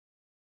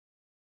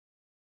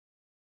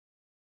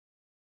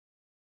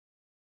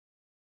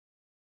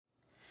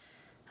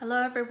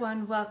Hello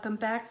everyone, welcome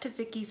back to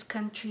Vickie's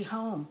Country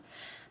Home.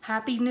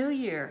 Happy New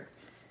Year!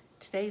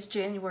 Today's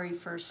January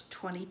 1st,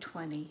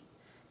 2020.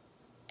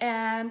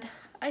 And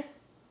I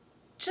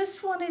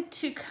just wanted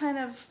to kind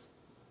of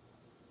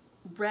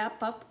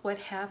wrap up what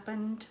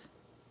happened,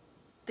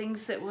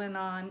 things that went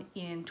on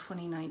in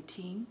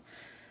 2019,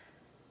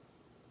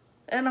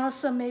 and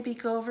also maybe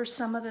go over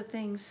some of the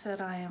things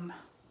that I am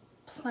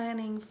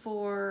planning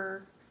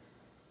for,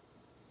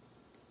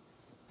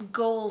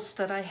 goals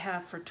that I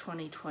have for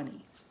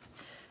 2020.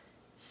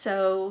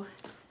 So,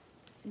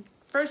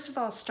 first of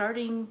all,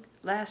 starting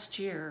last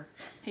year,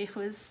 it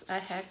was a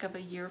heck of a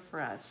year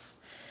for us.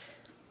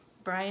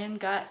 Brian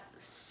got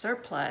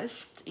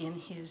surplused in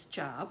his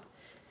job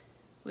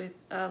with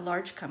a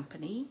large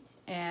company,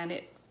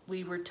 and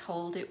we were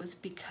told it was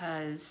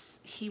because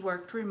he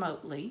worked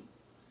remotely,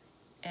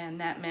 and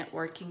that meant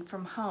working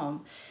from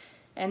home,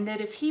 and that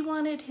if he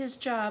wanted his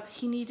job,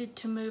 he needed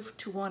to move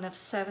to one of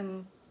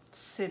 7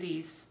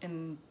 cities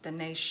in the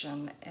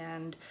nation,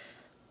 and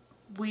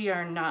we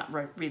are not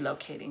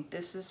relocating.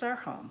 This is our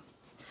home.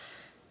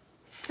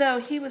 So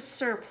he was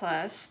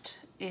surplused,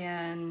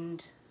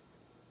 and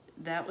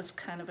that was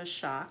kind of a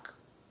shock,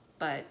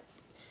 but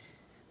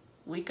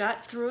we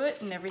got through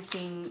it and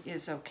everything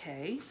is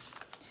okay.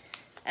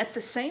 At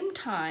the same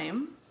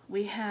time,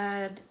 we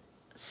had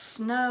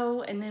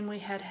snow and then we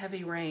had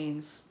heavy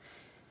rains,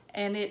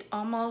 and it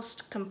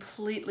almost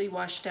completely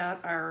washed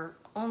out our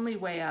only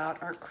way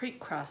out, our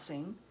creek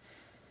crossing.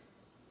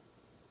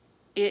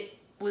 It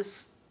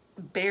was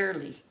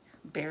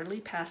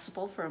barely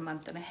passable for a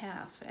month and a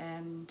half.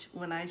 And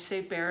when I say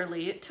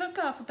barely, it took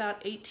off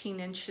about 18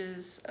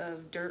 inches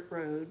of dirt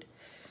road,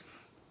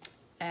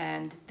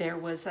 and there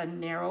was a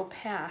narrow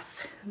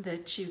path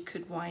that you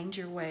could wind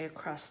your way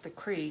across the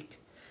creek.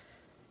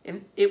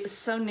 And it was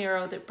so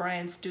narrow that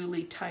Brian's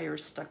dually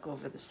tires stuck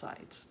over the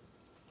sides.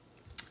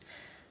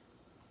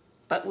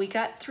 But we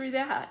got through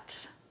that.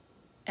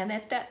 And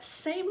at that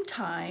same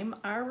time,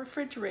 our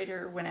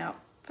refrigerator went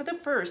out for the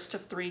first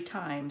of 3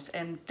 times,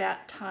 and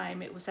that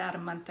time it was out a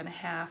month and a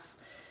half.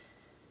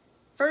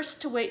 First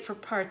to wait for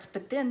parts,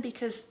 but then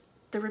because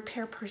the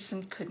repair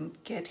person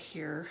couldn't get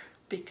here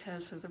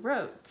because of the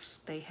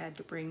roads, they had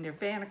to bring their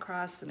van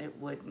across and it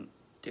wouldn't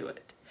do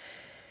it.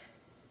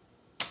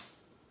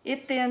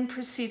 It then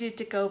proceeded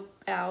to go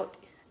out.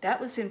 That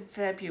was in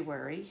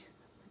February,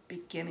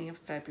 beginning of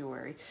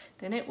February.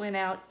 Then it went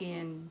out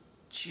in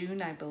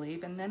June, I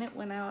believe, and then it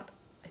went out,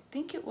 I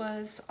think it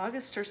was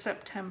August or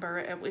September,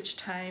 at which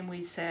time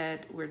we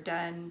said, we're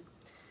done.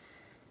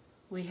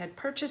 We had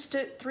purchased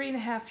it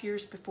 3.5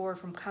 years before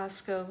from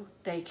Costco.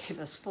 They gave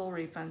us full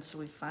refund, so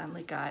we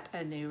finally got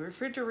a new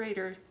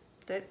refrigerator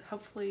that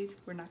hopefully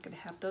we're not going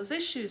to have those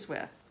issues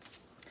with.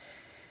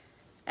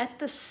 At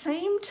the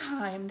same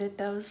time that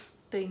those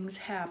things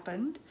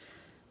happened,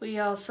 we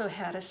also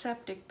had a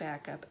septic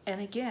backup.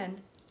 And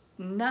again,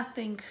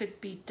 nothing could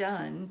be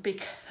done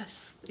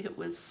because it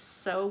was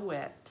so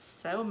wet,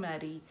 so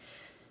muddy.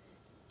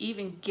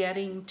 Even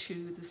getting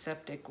to the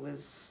septic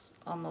was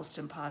almost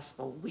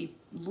impossible. We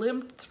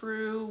limped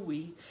through,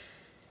 we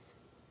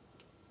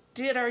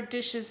did our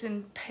dishes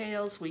in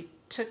pails, we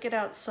took it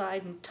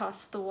outside and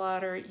tossed the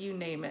water, you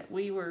name it.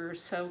 We were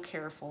so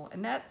careful,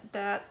 and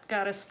that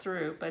got us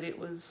through, but it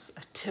was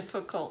a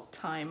difficult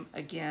time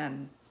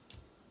again.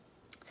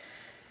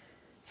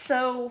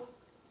 So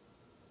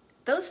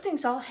those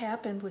things all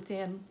happened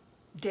within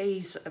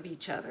days of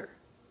each other.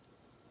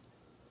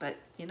 But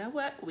you know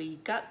what? We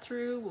got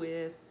through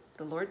with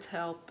the Lord's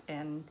help,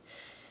 and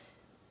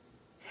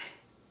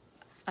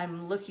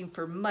I'm looking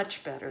for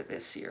much better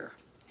this year.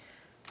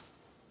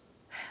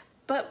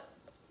 But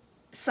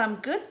some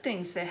good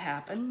things that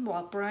happened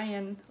while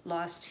Brian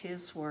lost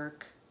his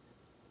work,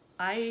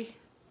 I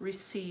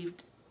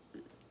received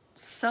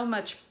so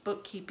much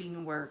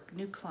bookkeeping work,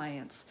 new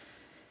clients,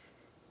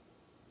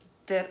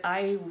 that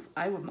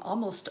I'm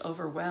almost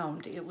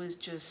overwhelmed. It was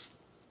just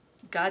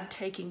God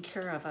taking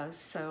care of us.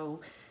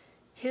 So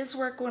his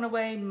work went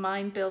away,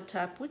 mine built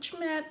up, which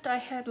meant I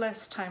had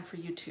less time for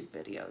YouTube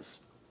videos.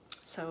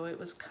 So it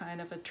was kind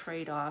of a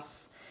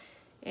trade-off.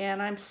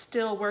 And I'm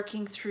still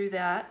working through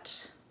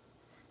that,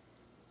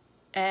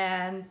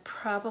 and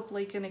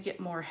probably gonna get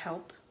more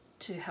help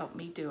to help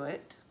me do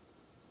it.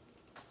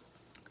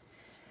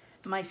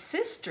 My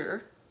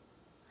sister,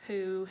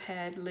 who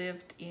had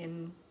lived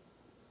in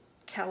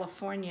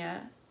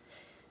California,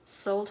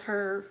 sold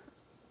her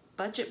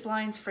budget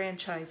blinds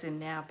franchise in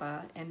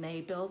Napa, and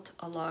they built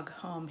a log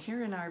home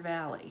here in our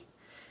valley,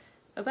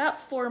 about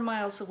 4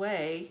 miles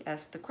away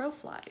as the crow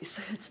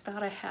flies. It's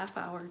about a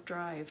half-hour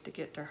drive to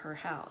get to her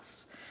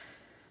house.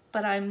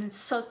 But I'm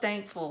so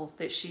thankful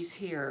that she's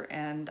here,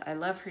 and I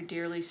love her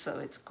dearly, so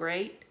it's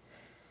great.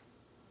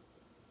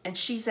 And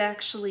she's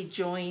actually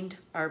joined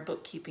our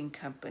bookkeeping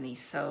company,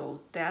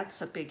 so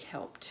that's a big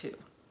help too.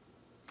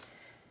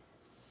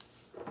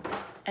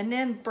 And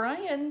then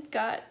Brian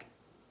got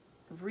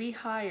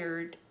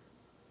rehired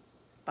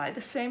by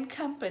the same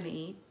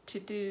company to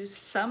do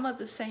some of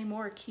the same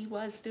work he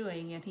was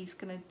doing, and he's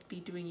going to be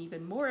doing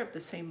even more of the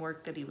same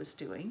work that he was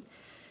doing.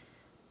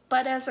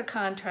 but as a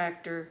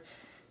contractor,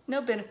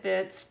 no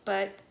benefits,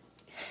 but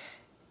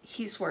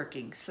he's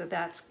working, so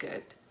that's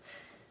good.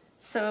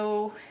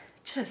 So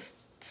just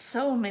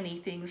so many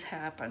things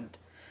happened.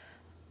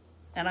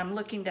 And I'm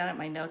looking down at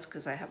my notes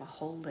because I have a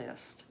whole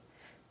list.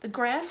 The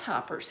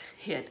grasshoppers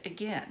hit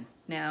again.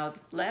 Now,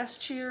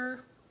 last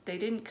year, they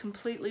didn't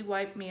completely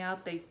wipe me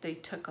out. They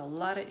took a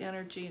lot of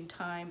energy and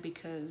time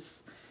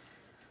because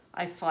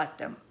I fought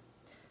them.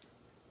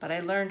 But I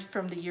learned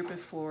from the year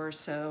before,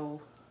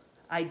 so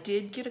I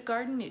did get a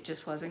garden. It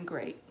just wasn't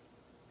great.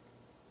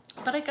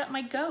 But I got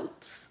my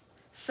goats.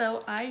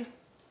 So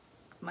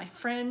my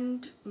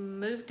friend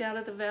moved out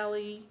of the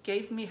valley,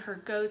 gave me her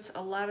goats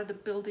a lot of the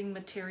building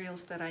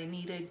materials that I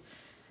needed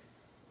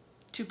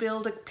to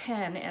build a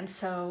pen. And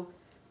so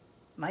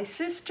my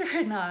sister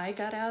and I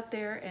got out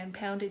there and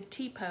pounded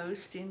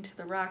T-post into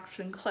the rocks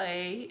and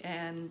clay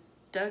and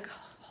dug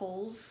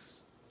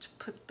holes to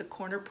put the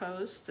corner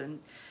posts, and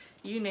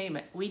you name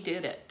it, we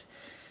did it.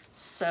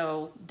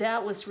 So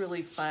that was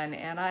really fun,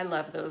 and I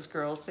love those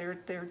girls. They're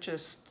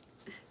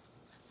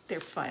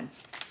fun.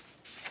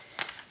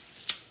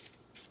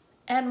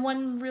 And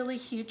one really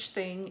huge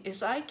thing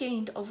is I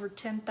gained over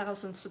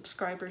 10,000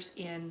 subscribers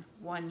in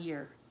 1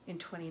 year, in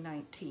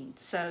 2019.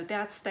 So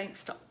that's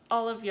thanks to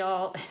all of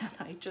y'all,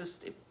 and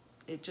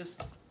it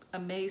just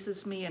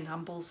amazes me and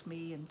humbles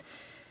me, and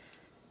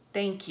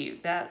thank you.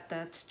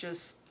 That's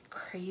just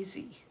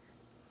crazy.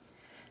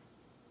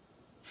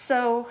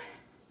 So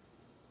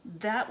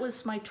that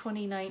was my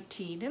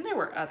 2019, and there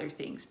were other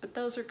things, but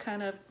those are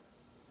kind of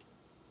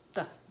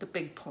the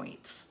big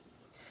points.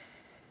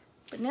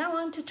 But now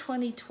on to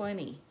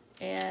 2020,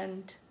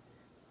 and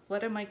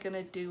what am I going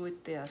to do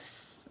with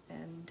this,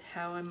 and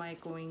how am I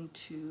going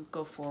to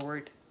go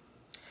forward?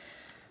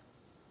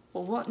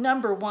 Well,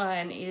 number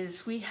one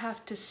is we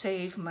have to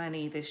save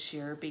money this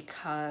year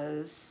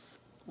because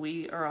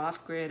we are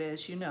off-grid,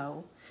 as you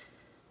know,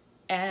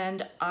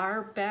 and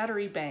our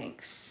battery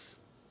banks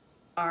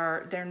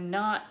they're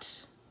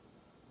not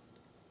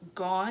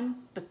gone,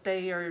 but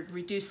they are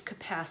reduced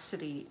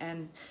capacity,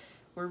 and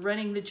we're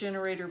running the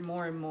generator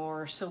more and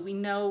more, so we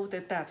know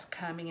that that's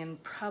coming,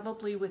 and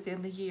probably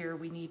within the year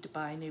we need to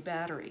buy new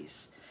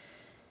batteries.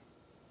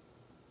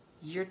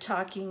 You're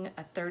talking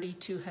a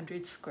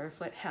 3,200 square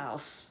foot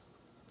house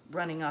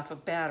running off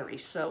of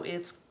batteries, so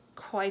it's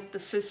quite the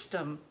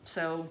system.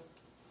 So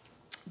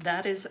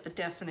that is a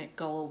definite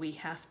goal we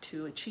have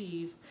to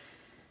achieve.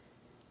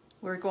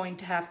 We're going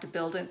to have to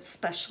build a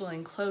special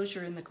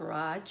enclosure in the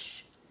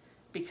garage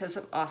because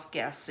of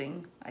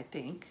off-gassing, I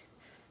think,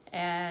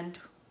 and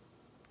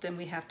then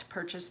we have to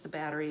purchase the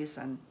batteries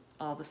and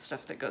all the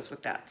stuff that goes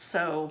with that.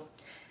 So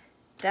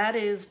that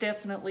is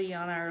definitely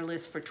on our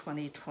list for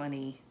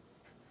 2020.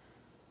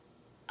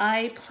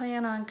 I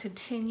plan on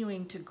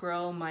continuing to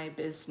grow my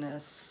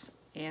business,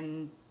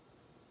 and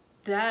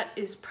that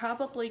is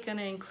probably going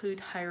to include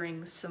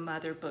hiring some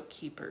other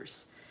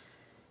bookkeepers,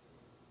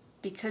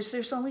 because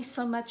there's only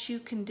so much you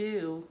can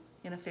do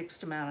in a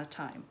fixed amount of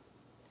time.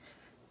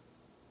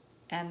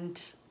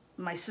 And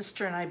my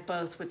sister and I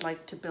both would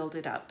like to build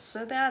it up.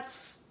 So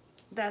that's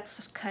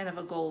kind of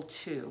a goal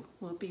too.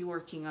 We'll be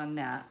working on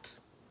that.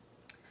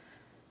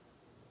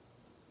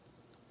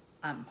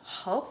 I'm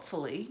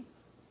hopefully,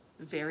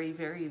 very,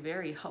 very,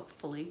 very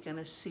hopefully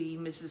gonna see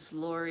Mrs.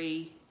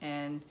 Lori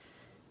and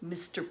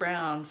Mr.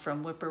 Brown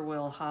from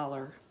Whippoorwill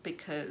Holler,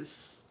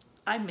 because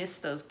I miss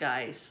those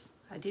guys.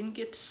 I didn't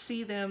get to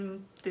see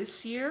them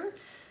this year,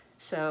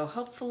 so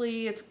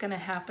hopefully it's gonna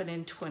happen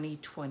in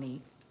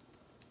 2020.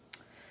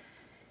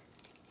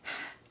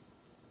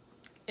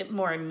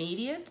 More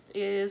immediate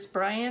is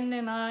Brian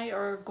and I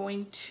are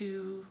going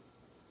to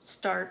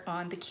start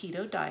on the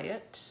keto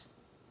diet.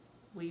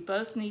 We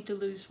both need to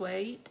lose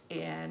weight,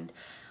 and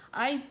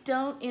I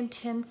don't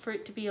intend for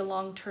it to be a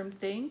long-term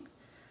thing.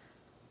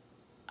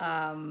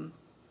 And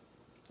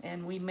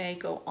we may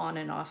go on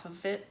and off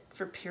of it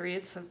for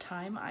periods of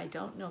time. I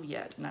don't know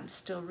yet, and I'm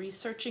still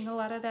researching a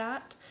lot of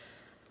that.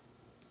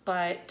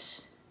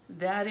 But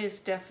that is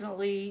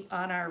definitely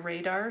on our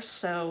radar.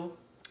 So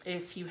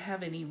if you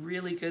have any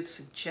really good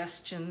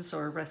suggestions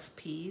or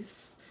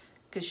recipes,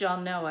 because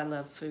y'all know I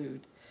love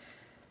food,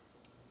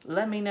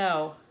 let me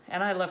know.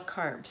 And I love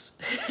carbs,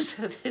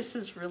 so this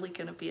is really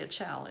going to be a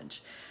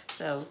challenge.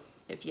 So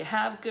if you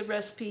have good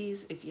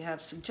recipes, if you have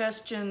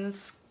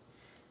suggestions,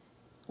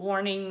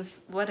 warnings,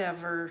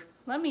 whatever,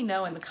 let me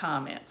know in the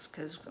comments,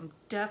 because I'm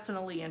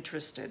definitely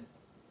interested.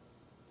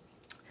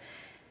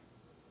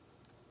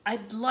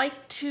 I'd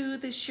like to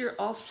this year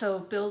also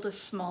build a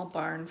small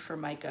barn for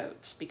my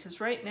goats,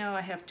 because right now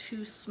I have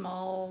two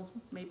small,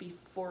 maybe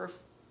 4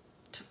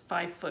 to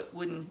 5 foot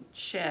wooden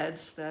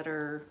sheds that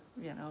are,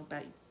 you know,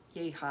 about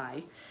yay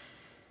high.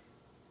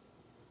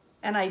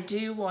 And I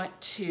do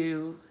want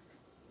to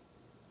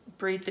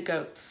breed the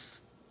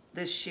goats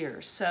this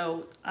year,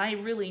 so I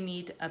really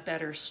need a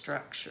better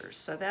structure.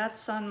 So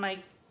that's on my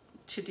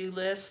to-do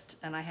list,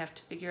 and I have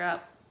to figure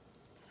out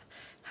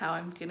how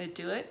I'm gonna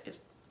do it,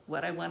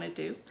 what I want to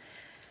do,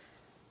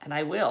 and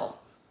I will.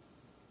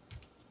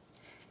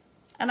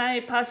 And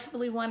I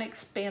possibly want to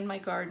expand my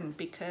garden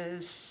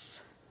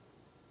because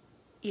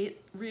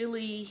it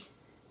really,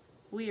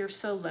 we are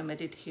so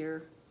limited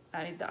here.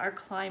 Our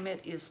climate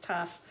is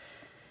tough,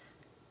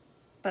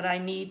 but I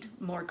need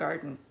more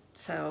garden.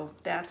 So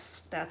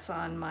that's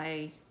on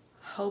my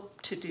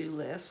hope to-do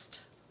list,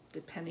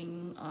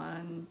 depending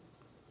on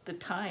the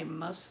time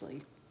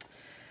mostly.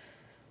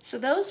 So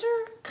those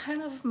are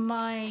kind of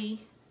my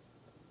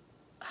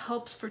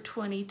hopes for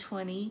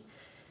 2020,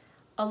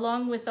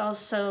 along with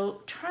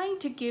also trying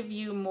to give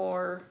you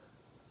more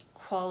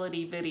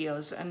quality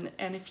videos.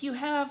 And if you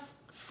have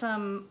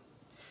some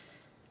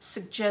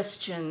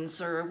suggestions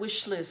or a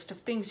wish list of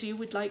things you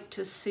would like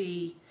to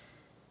see,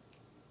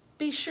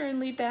 be sure and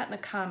leave that in the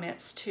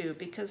comments too,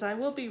 because I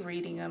will be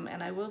reading them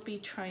and I will be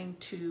trying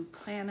to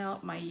plan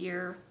out my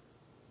year.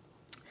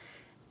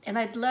 And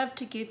I'd love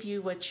to give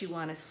you what you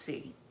want to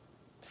see.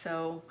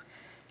 So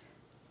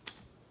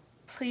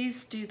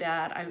please do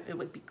that. It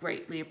would be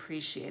greatly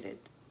appreciated.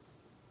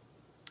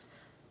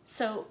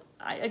 So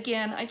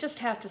again, I just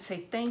have to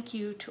say thank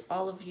you to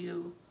all of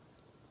you.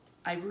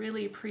 I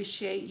really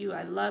appreciate you.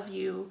 I love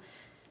you.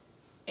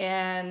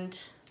 And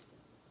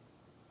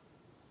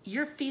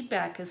your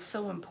feedback is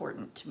so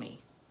important to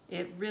me.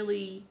 It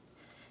really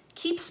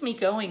keeps me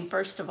going,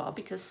 first of all,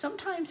 because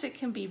sometimes it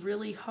can be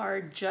really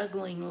hard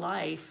juggling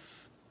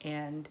life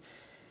and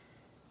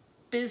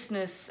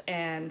business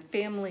and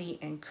family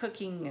and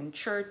cooking and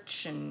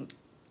church and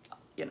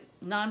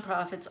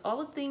nonprofits,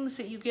 all the things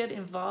that you get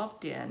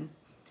involved in.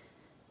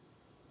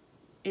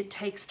 It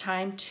takes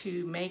time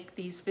to make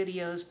these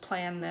videos,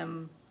 plan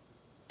them,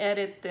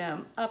 edit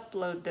them,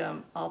 upload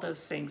them, all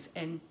those things.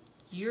 And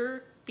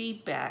your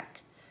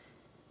feedback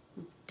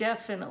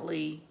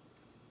definitely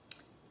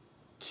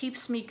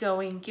keeps me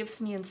going, gives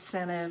me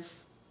incentive,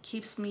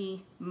 keeps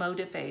me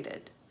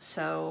motivated.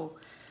 So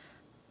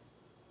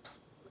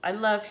I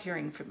love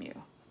hearing from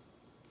you.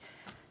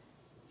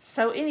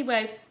 So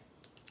anyway,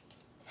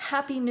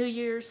 Happy New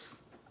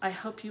Year's. I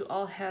hope you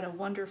all had a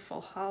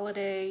wonderful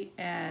holiday,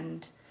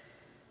 and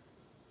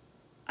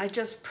I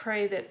just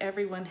pray that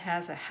everyone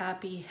has a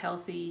happy,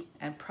 healthy,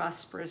 and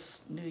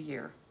prosperous new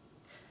year.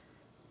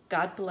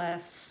 God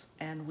bless,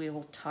 and we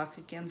will talk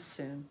again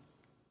soon.